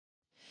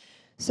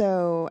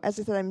So, as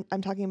I said,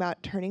 I'm talking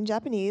about Turning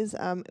Japanese.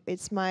 Um,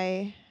 it's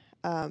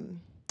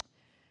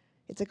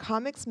a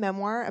comics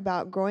memoir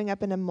about growing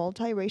up in a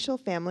multiracial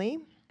family,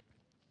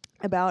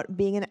 about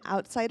being an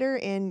outsider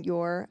in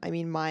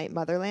my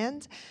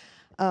motherland,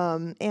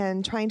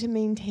 and trying to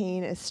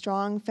maintain a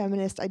strong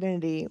feminist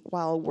identity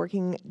while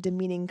working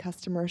demeaning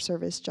customer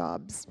service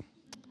jobs.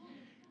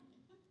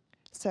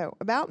 So,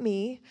 about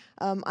me,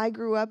 I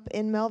grew up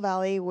in Mill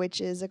Valley,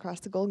 which is across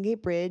the Golden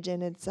Gate Bridge,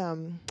 and it's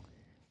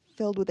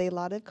filled with a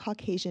lot of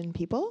Caucasian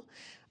people.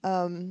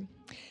 And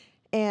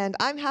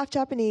I'm half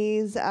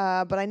Japanese,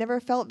 but I never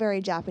felt very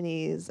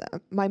Japanese.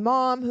 My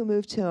mom, who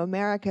moved to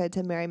America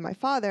to marry my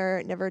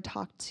father, never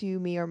talked to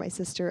me or my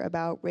sister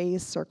about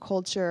race or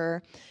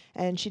culture,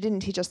 and she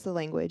didn't teach us the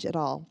language at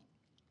all.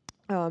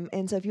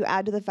 And so if you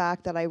add to the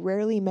fact that I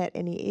rarely met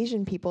any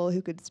Asian people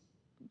who could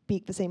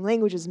speak the same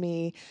language as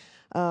me,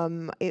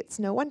 it's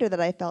no wonder that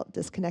I felt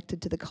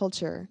disconnected to the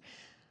culture.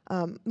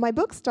 My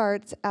book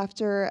starts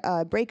after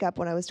a breakup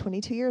when I was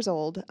 22 years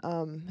old,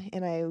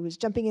 and I was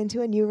jumping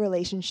into a new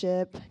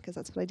relationship, because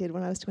that's what I did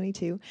when I was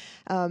 22,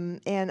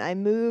 and I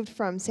moved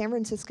from San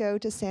Francisco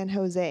to San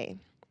Jose,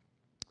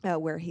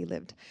 where he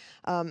lived.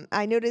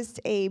 I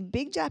noticed a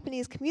big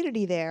Japanese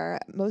community there,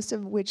 most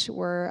of which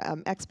were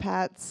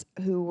expats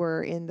who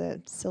were in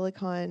the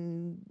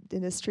silicon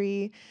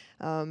industry,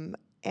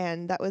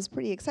 and that was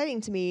pretty exciting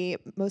to me,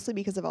 mostly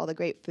because of all the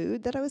great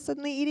food that I was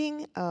suddenly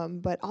eating,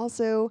 but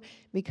also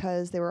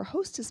because there were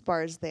hostess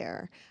bars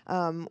there,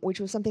 which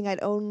was something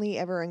I'd only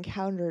ever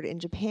encountered in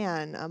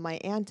Japan. My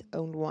aunt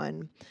owned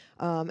one,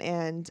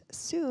 and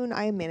soon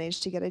I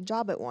managed to get a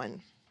job at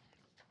one.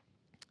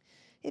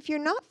 If you're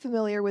not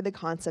familiar with the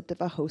concept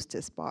of a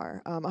hostess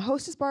bar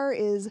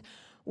is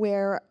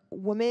where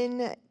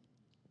women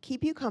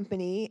keep you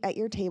company at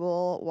your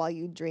table while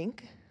you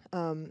drink.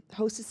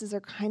 Hostesses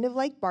are kind of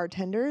like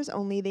bartenders,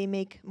 only they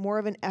make more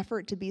of an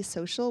effort to be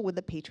social with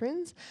the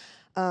patrons.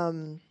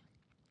 And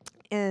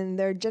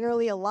they're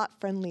generally a lot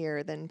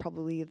friendlier than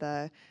probably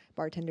the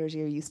bartenders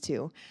you're used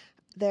to.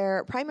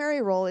 Their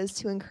primary role is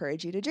to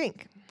encourage you to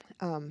drink.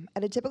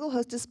 At a typical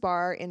hostess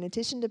bar, in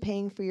addition to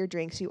paying for your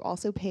drinks, you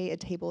also pay a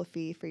table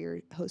fee for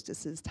your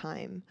hostess's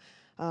time.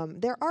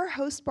 There are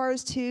host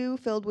bars too,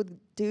 filled with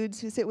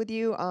dudes who sit with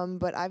you,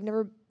 but I've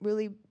never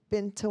really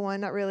been to one,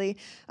 not really.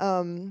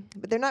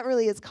 But they're not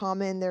really as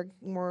common. They're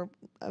more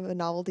of a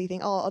novelty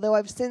thing. Although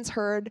I've since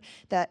heard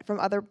that from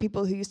other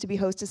people who used to be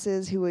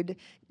hostesses who would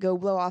go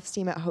blow off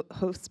steam at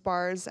host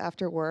bars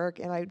after work,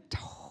 and I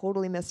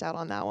totally missed out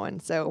on that one,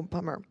 so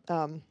bummer.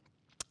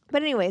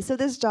 But anyway, so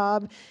this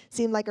job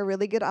seemed like a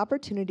really good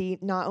opportunity,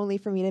 not only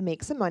for me to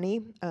make some money,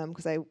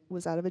 because I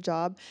was out of a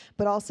job,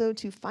 but also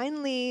to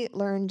finally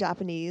learn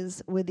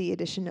Japanese with the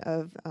addition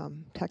of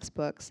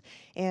textbooks,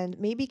 and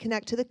maybe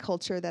connect to the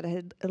culture that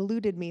had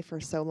eluded me for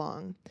so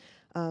long.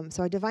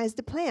 So I devised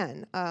a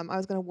plan. I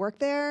was going to work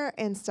there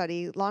and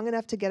study long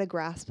enough to get a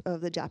grasp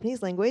of the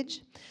Japanese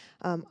language.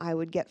 I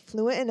would get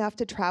fluent enough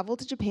to travel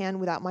to Japan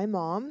without my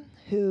mom,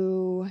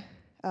 who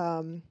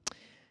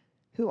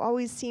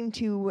always seemed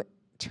to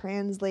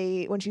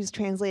translate when she was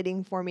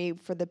translating for me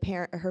for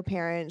her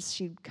parents.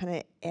 She'd kind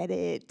of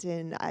edit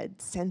and I'd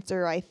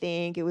censor. I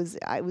think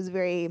I was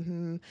very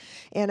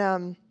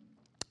and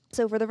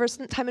so for the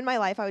first time in my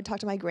life, I would talk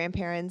to my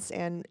grandparents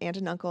and aunt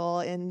and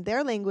uncle in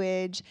their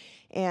language,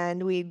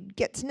 and we'd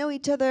get to know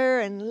each other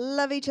and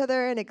love each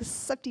other and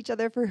accept each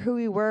other for who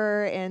we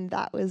were, and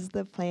that was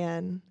the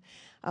plan.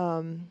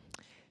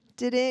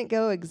 Didn't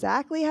go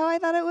exactly how I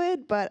thought it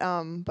would, but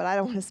I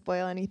don't want to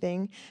spoil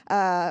anything.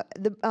 So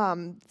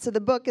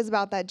the book is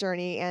about that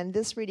journey, and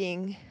this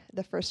reading,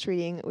 the first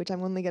reading, which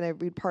I'm only going to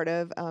read part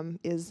of,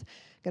 is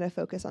going to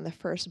focus on the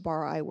first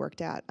bar I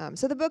worked at.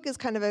 So the book is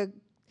kind of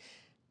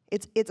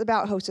it's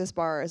about hostess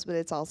bars, but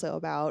it's also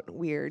about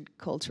weird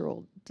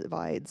cultural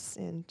divides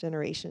and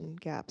generation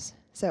gaps.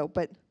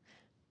 But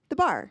the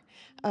bar.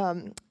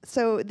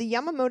 So the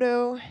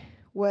Yamamoto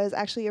was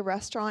actually a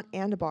restaurant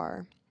and a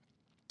bar.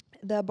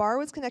 The bar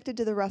was connected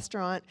to the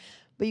restaurant,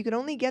 but you could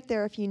only get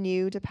there if you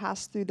knew to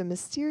pass through the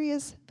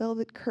mysterious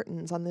velvet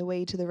curtains on the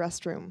way to the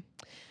restroom.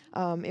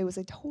 It was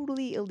a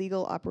totally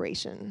illegal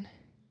operation.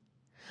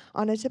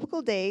 On a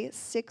typical day,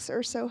 6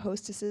 or so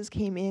hostesses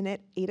came in at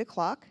 8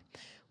 o'clock.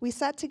 We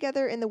sat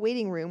together in the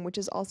waiting room, which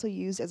is also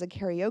used as a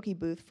karaoke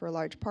booth for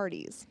large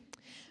parties.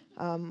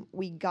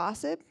 We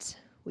gossiped.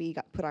 We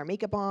put our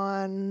makeup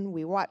on,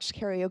 we watched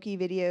karaoke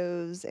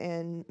videos,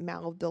 and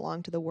mouthed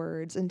along to the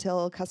words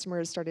until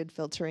customers started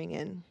filtering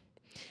in.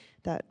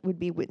 That would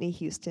be Whitney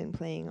Houston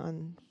playing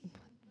on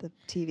the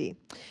TV.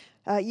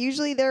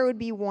 Usually there would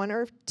be 1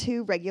 or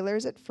 2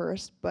 regulars at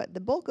first, but the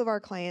bulk of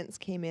our clients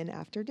came in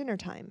after dinner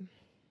time.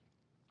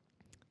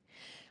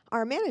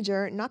 Our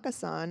manager,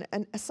 Nakasan,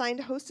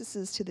 assigned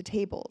hostesses to the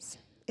tables.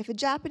 If a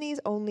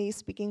Japanese-only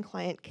speaking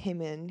client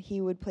came in,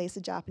 he would place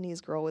a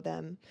Japanese girl with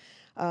them.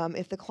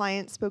 If the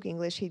client spoke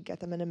English, he'd get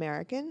them an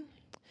American.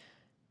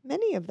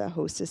 Many of the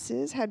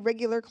hostesses had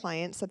regular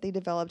clients that they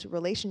developed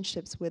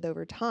relationships with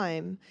over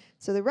time,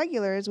 so the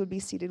regulars would be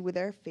seated with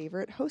their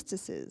favorite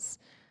hostesses.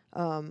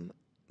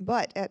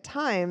 But at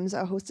times,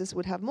 a hostess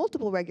would have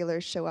multiple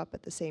regulars show up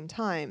at the same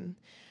time.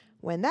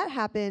 When that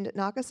happened,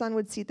 Naka-san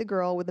would seat the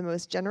girl with the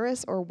most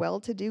generous or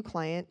well-to-do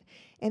client,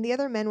 and the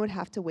other men would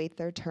have to wait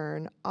their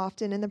turn,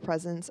 often in the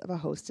presence of a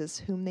hostess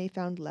whom they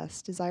found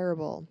less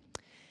desirable.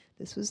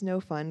 This was no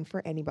fun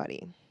for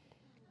anybody.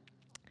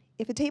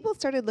 If a table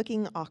started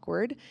looking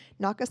awkward,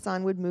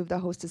 Naka-san would move the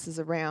hostesses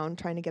around,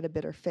 trying to get a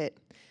better fit.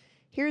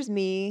 Here's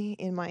me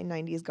in my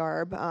 90s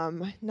garb,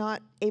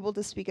 not able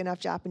to speak enough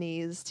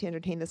Japanese to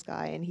entertain this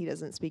guy, and he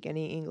doesn't speak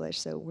any English,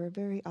 so we're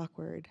very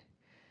awkward.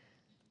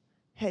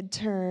 Head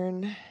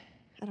turn.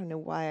 I don't know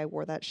why I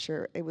wore that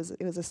shirt. It was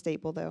a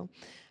staple, though.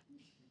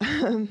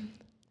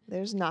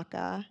 There's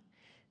Naka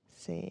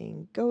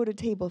saying, "Go to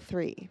table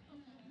 3."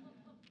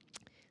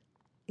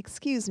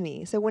 Excuse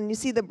me. So when you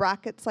see the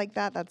brackets like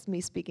that, that's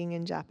me speaking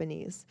in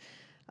Japanese.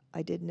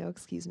 I did know,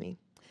 excuse me.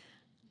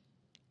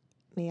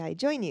 "May I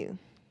join you?"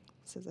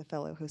 says a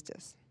fellow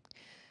hostess.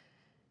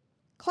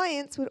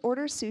 Clients would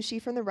order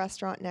sushi from the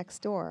restaurant next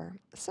door.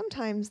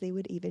 Sometimes they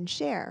would even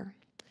share.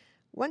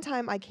 One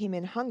time I came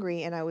in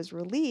hungry and I was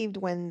relieved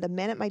when the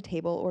men at my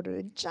table ordered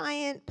a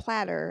giant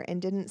platter and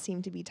didn't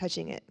seem to be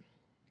touching it.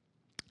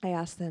 I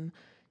asked them,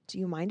 "Do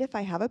you mind if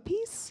I have a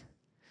piece?"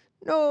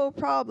 "No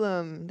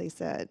problem," they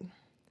said.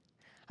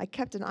 I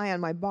kept an eye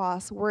on my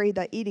boss, worried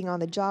that eating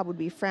on the job would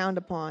be frowned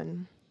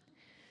upon.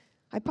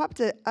 I popped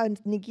a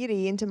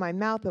nigiri into my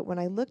mouth, but when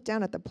I looked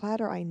down at the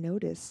platter, I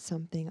noticed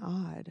something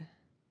odd.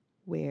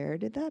 Where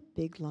did that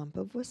big lump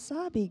of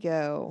wasabi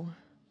go?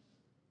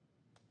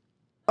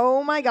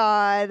 Oh my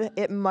God,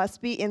 it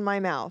must be in my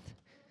mouth.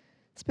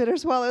 Spitter,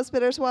 swallow,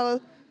 spitter, swallow.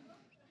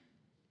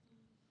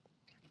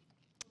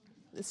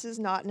 This is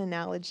not an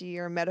analogy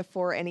or a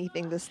metaphor or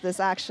anything. This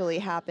actually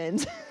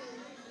happened.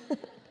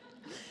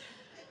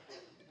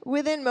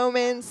 Within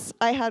moments,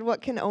 I had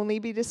what can only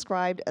be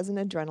described as an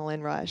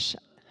adrenaline rush.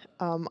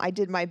 I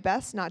did my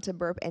best not to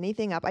burp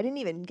anything up. I didn't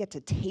even get to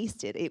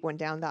taste it. It went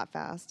down that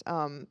fast.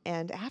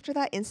 And after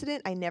that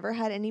incident, I never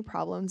had any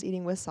problems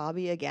eating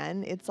wasabi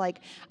again. It's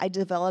like I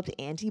developed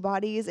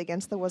antibodies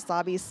against the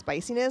wasabi's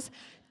spiciness.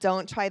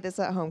 Don't try this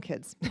at home,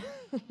 kids.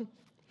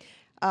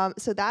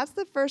 So that's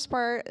the first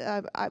part.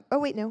 Oh,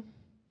 wait, no.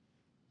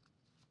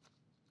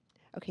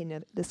 Okay,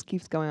 no, this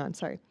keeps going on,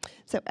 sorry.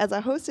 So as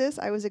a hostess,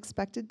 I was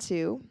expected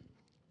to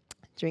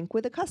drink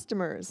with the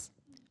customers.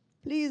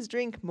 "Please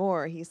drink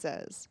more," he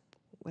says.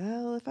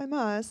 "Well, if I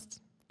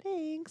must,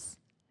 thanks."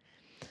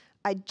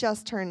 I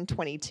just turned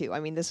 22.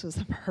 I mean, this was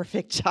a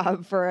perfect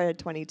job for a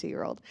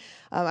 22-year-old.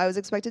 I was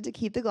expected to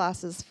keep the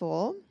glasses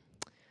full,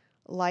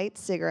 light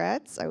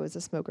cigarettes. I was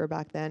a smoker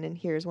back then, and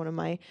here's one of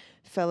my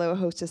fellow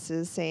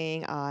hostesses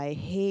saying, "I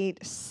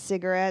hate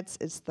cigarettes.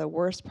 It's the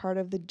worst part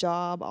of the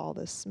job, all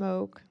the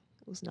smoke."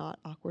 It was not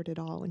awkward at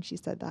all when she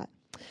said that.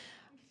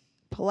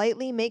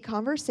 Politely make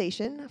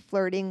conversation.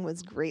 Flirting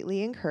was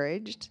greatly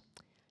encouraged.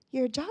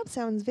 "Your job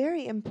sounds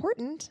very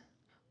important."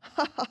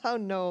 "Oh,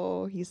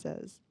 no," he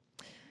says.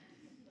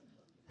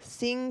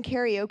 Sing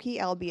karaoke,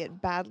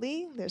 albeit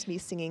badly. There's me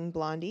singing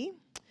Blondie.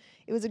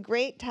 It was a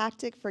great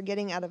tactic for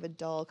getting out of a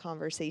dull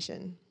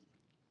conversation.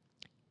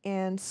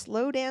 And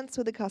slow dance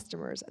with the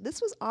customers.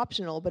 This was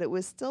optional, but it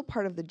was still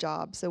part of the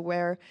job. So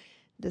where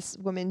this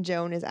woman,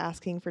 Joan, is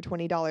asking for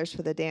 $20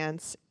 for the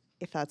dance,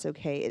 if that's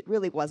okay. It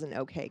really wasn't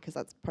okay because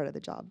that's part of the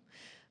job.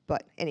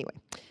 But anyway,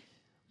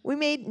 we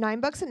made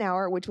 $9 an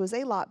hour, which was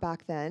a lot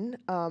back then,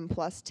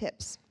 plus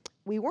tips.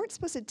 We weren't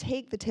supposed to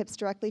take the tips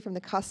directly from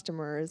the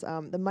customers.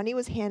 The money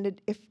was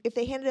handed, if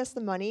they handed us the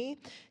money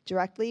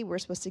directly, we're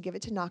supposed to give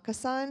it to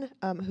Naka-san,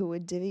 who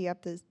would divvy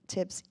up the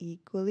tips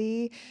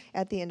equally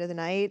at the end of the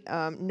night.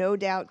 No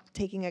doubt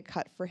taking a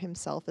cut for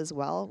himself as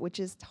well, which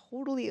is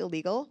totally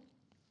illegal.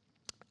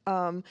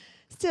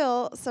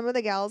 Still, some of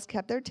the gals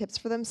kept their tips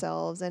for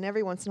themselves, and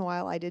every once in a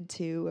while I did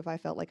too if I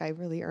felt like I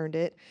really earned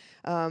it.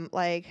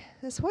 Like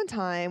this one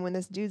time when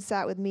this dude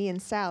sat with me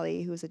and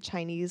Sally, who was a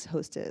Chinese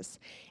hostess,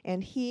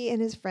 and he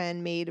and his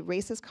friend made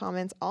racist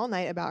comments all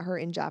night about her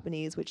in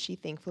Japanese, which she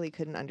thankfully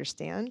couldn't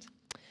understand.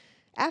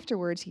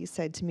 Afterwards, he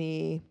said to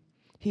me,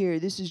 "Here,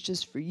 this is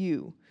just for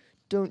you.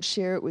 Don't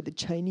share it with the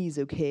Chinese,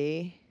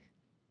 okay?"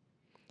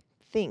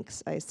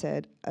 "Thanks," I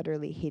said,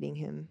 utterly hating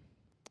him.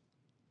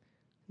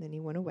 Then he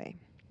went away.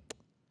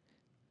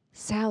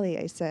 "Sally,"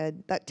 I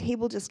said, "that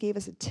table just gave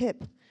us a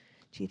tip.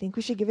 Do you think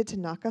we should give it to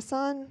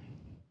Naka-san?"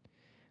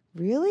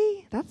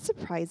 "Really? That's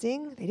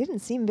surprising. They didn't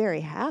seem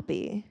very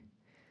happy."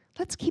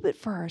 "Let's keep it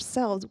for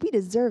ourselves. We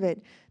deserve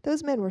it.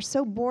 Those men were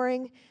so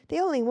boring. They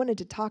only wanted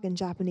to talk in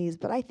Japanese,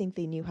 but I think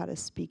they knew how to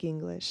speak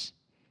English."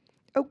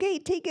 "Okay,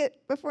 take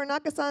it before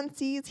Naka-san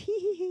sees. Hee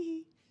hee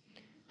hee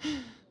hee."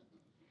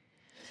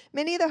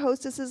 Many of the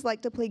hostesses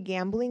liked to play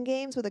gambling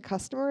games with the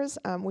customers,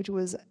 which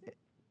was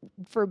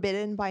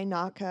forbidden by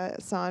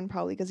Naka-san,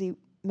 probably because he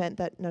meant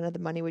that none of the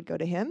money would go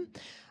to him.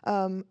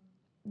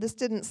 This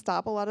didn't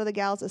stop a lot of the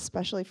gals,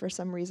 especially for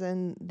some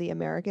reason, the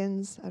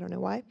Americans. I don't know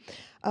why.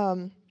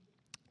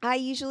 I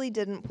usually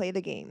didn't play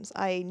the games.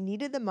 I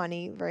needed the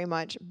money very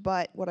much,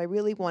 but what I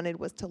really wanted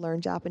was to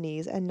learn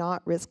Japanese and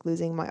not risk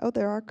losing my, oh,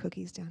 there are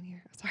cookies down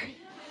here, sorry.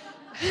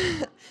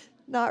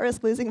 not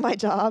risk losing my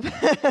job.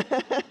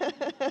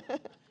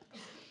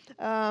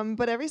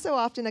 But every so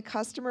often, a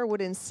customer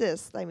would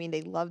insist. I mean,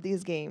 they love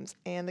these games,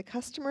 and the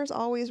customer's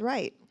always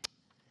right.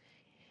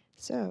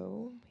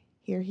 So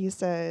here he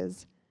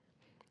says,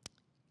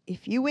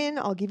 if you win,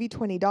 I'll give you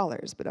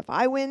 $20, but if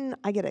I win,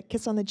 I get a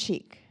kiss on the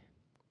cheek.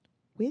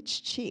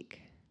 Which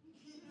cheek?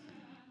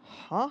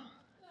 Huh?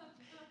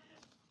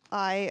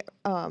 I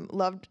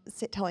loved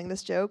telling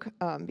this joke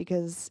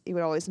because it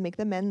would always make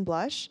the men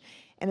blush.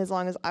 And as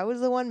long as I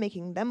was the one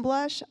making them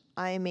blush,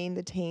 I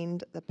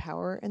maintained the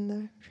power in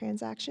the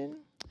transaction.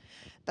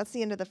 That's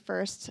the end of the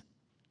first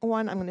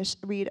one. I'm going to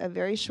read a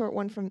very short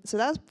one so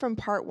that's from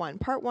part one.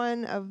 Part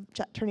one of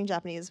Turning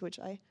Japanese, which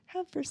I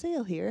have for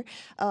sale here,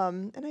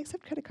 and I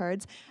accept credit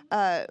cards.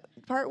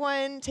 Part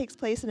one takes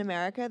place in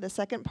America. The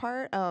second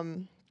part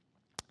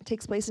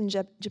takes place in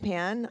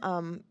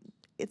Japan.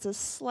 It's a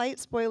slight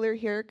spoiler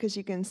here because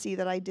you can see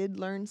that I did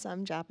learn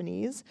some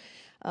Japanese.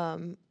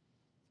 So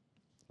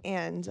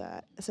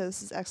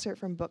this is excerpt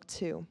from book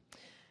 2.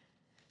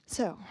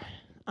 So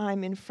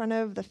I'm in front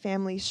of the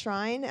family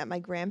shrine at my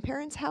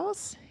grandparents'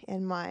 house,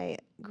 and my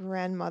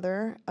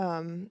grandmother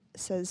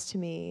says to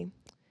me,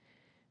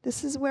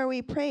 "This is where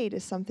we pray to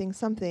something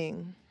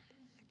something.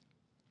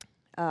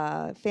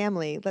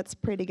 Family, let's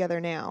pray together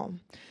now."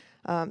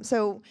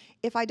 So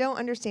if I don't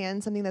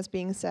understand something that's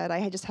being said,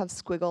 I just have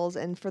squiggles,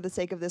 and for the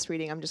sake of this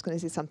reading, I'm just going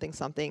to say something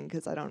something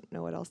because I don't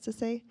know what else to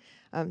say.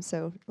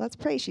 So let's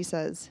pray, she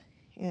says.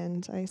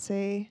 And I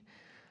say,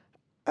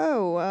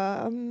 oh,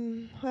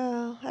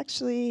 well,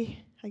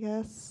 actually, I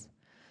guess,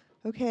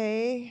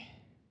 okay.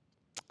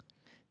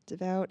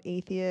 Devout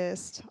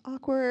atheist,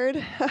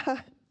 awkward.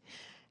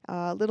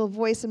 Little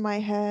voice in my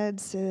head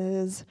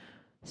says,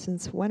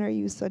 since when are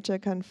you such a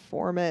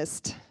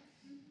conformist?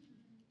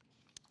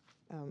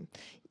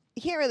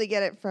 You can't really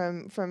get it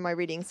from my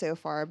reading so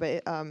far,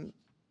 but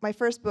my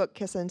first book,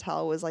 Kiss and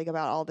Tell, was like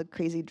about all the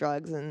crazy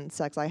drugs and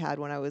sex I had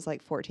when I was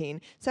like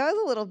 14. So I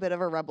was a little bit of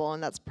a rebel,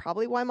 and that's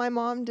probably why my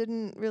mom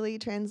didn't really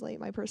translate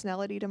my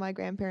personality to my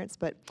grandparents.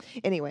 But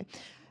anyway,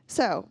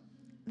 so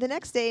the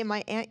next day,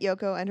 my Aunt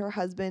Yoko and her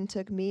husband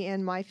took me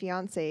and my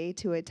fiancé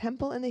to a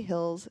temple in the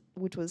hills,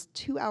 which was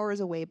 2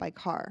 hours away by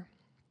car.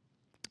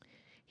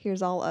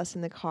 Here's all us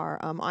in the car.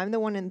 I'm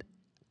the one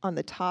on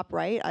the top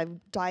right.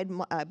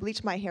 I've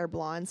bleached my hair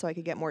blonde so I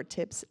could get more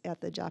tips at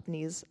the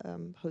Japanese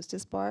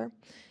hostess bar.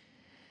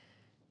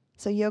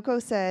 So Yoko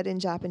said in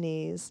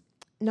Japanese,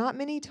 "Not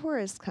many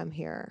tourists come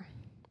here.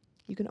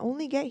 You can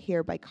only get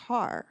here by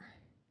car.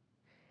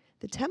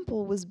 The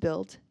temple was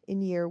built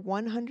in year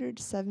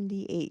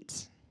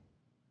 178.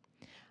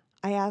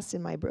 I asked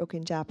in my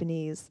broken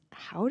Japanese,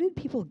 how did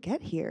people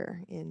get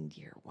here in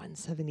year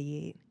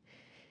 178?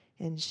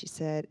 And she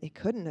said, it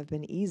couldn't have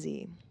been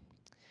easy.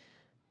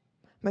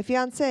 My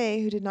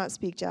fiancé, who did not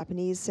speak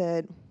Japanese,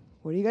 said,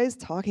 what are you guys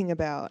talking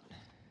about?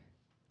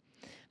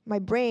 My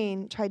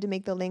brain tried to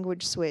make the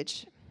language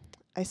switch.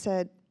 I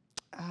said,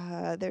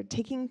 they're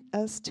taking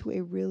us to a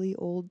really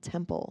old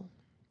temple.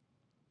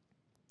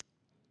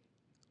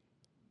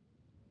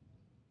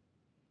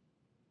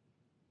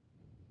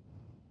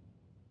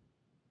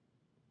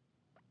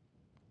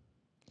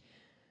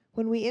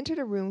 When we entered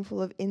a room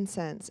full of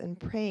incense and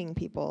praying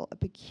people, a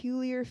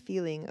peculiar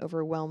feeling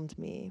overwhelmed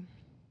me.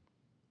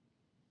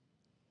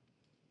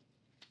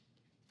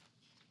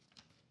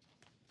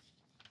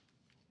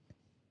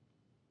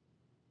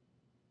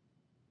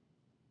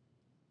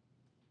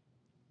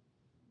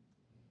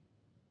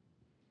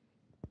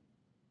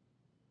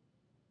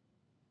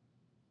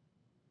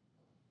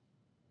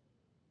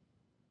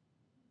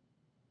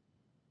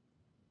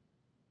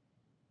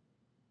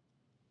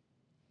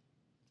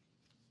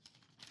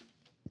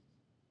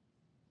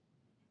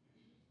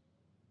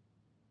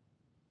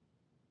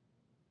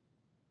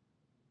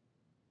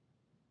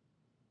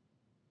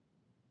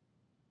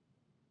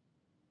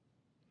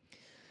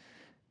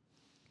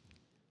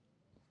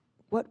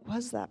 What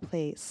was that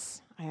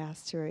place? I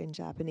asked her in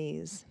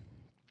Japanese.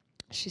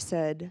 She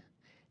said,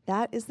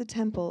 that is the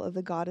temple of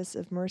the goddess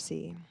of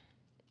mercy.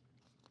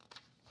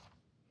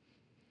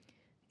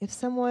 If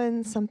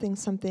someone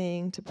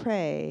something to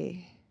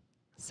pray,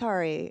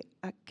 sorry,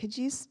 could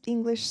you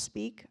English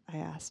speak? I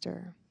asked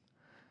her.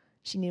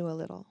 She knew a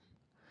little.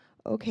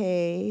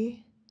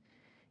 Okay.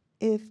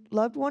 If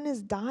loved one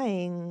is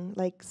dying,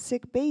 like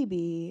sick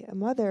baby, a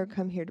mother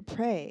come here to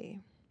pray.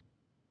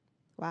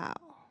 Wow.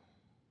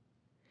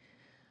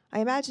 I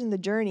imagine the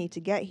journey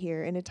to get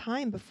here in a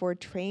time before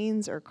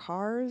trains or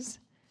cars.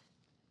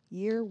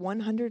 Year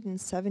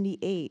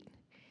 178.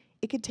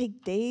 It could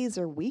take days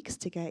or weeks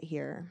to get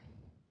here.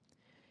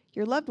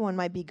 Your loved one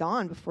might be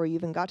gone before you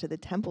even got to the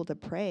temple to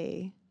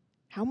pray.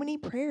 How many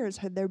prayers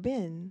had there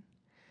been?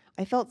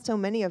 I felt so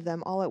many of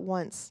them all at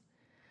once.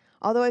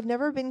 Although I've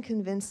never been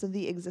convinced of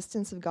the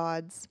existence of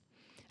gods,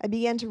 I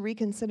began to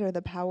reconsider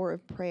the power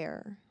of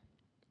prayer.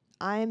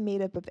 I am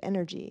made up of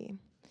energy.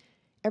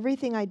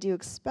 Everything I do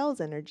expels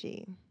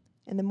energy,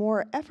 and the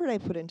more effort I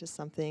put into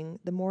something,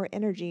 the more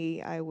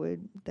energy I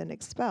would then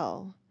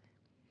expel.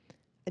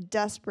 A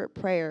desperate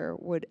prayer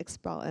would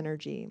expel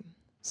energy.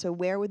 So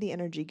where would the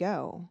energy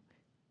go?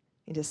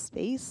 Into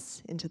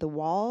space? Into the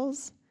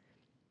walls?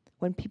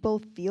 When people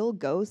feel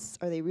ghosts,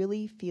 are they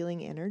really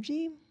feeling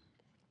energy?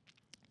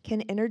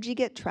 Can energy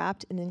get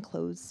trapped in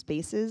enclosed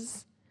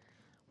spaces?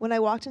 When I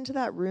walked into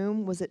that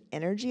room, was it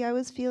energy I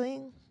was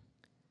feeling?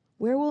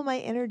 Where will my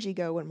energy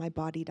go when my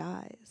body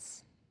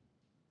dies?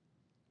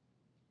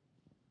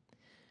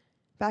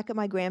 Back at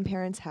my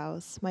grandparents'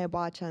 house, my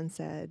Abachan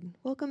said,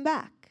 "Welcome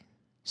back.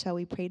 Shall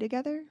we pray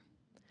together?"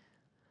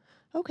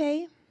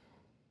 Okay.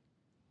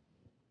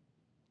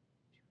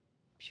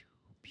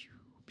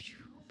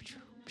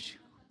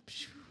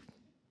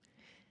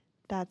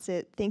 That's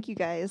it. Thank you,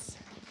 guys.